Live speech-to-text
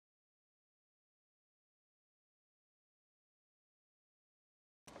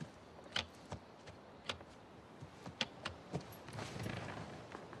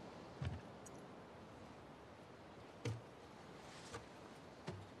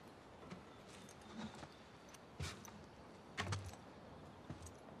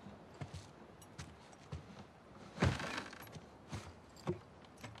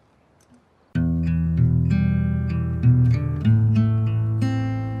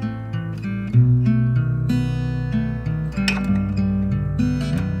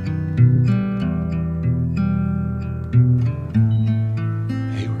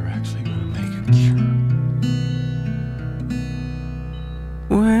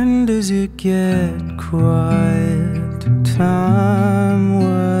does it get quiet? Time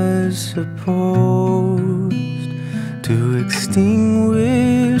was supposed to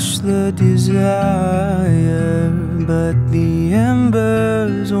extinguish the desire, but the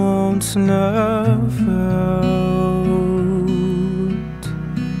embers won't snuff out.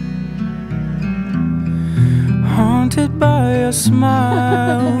 Haunted by a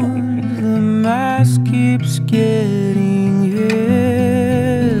smile, the mask keeps getting heavier.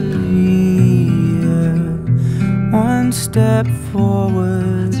 One step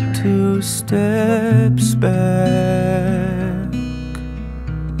forward, two steps back.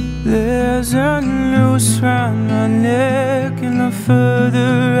 There's a noose round my neck, and the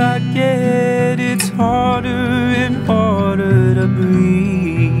further I get, it's harder and harder to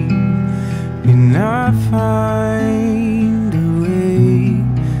breathe. And I find a way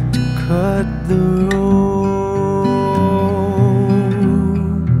to cut the rope.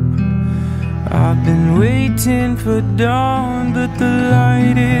 I've been waiting for dawn, but the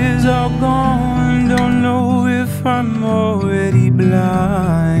light is all gone. Don't know if I'm already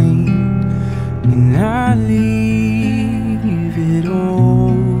blind, and I leave it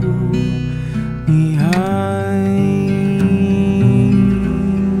all behind.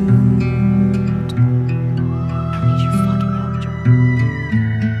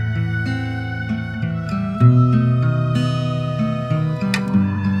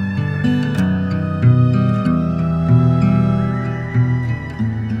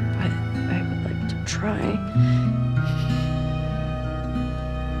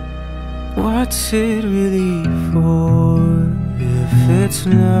 What's it really for if it's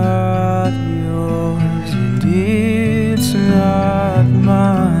not yours and it's not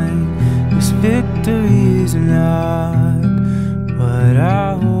mine? This victory is not what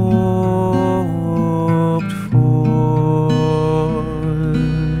I hoped for.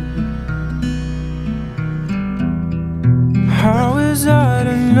 How was I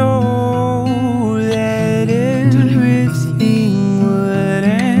to know that everything would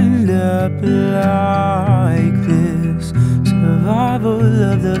end up like this? Survival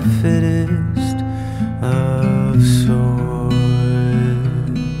of the fittest of sorts.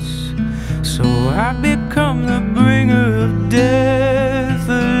 So I've become the bringer of death,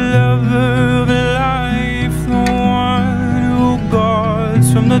 the lover of life, the one who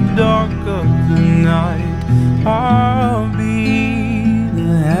guards from the dark of the night. I'll be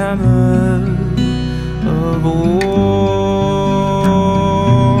the hammer of war.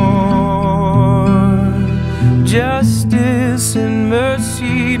 Justice and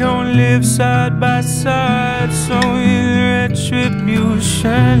mercy don't live side by side, so in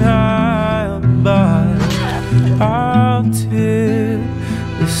retribution I'll abide. I'll tip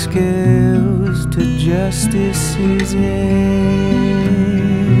the scales to justice's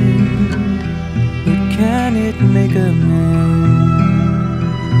end, but can it make amends?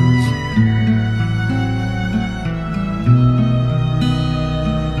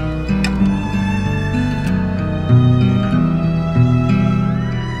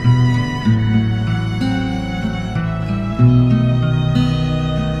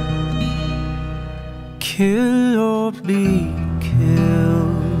 Kill or be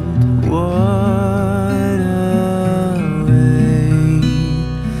killed, what a way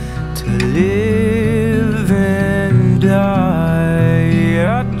to live and die.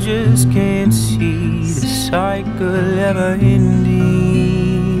 I just can't see the cycle ever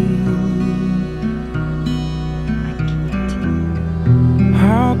ending.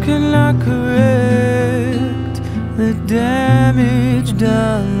 How can I correct the damage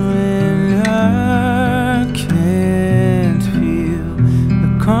done when I can't feel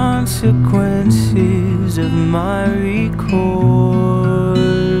the consequences of my recourse?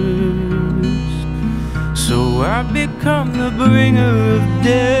 So I've become the bringer of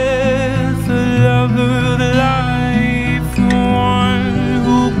death, the lover of life, the one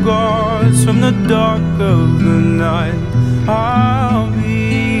who guards from the dark of the night. I'll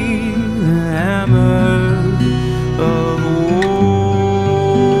be the hammer of war.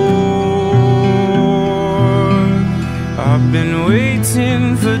 I've been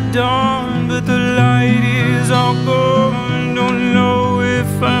waiting for dawn, but the light is all gone. Don't know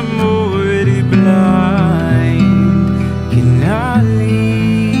if I'm already blind.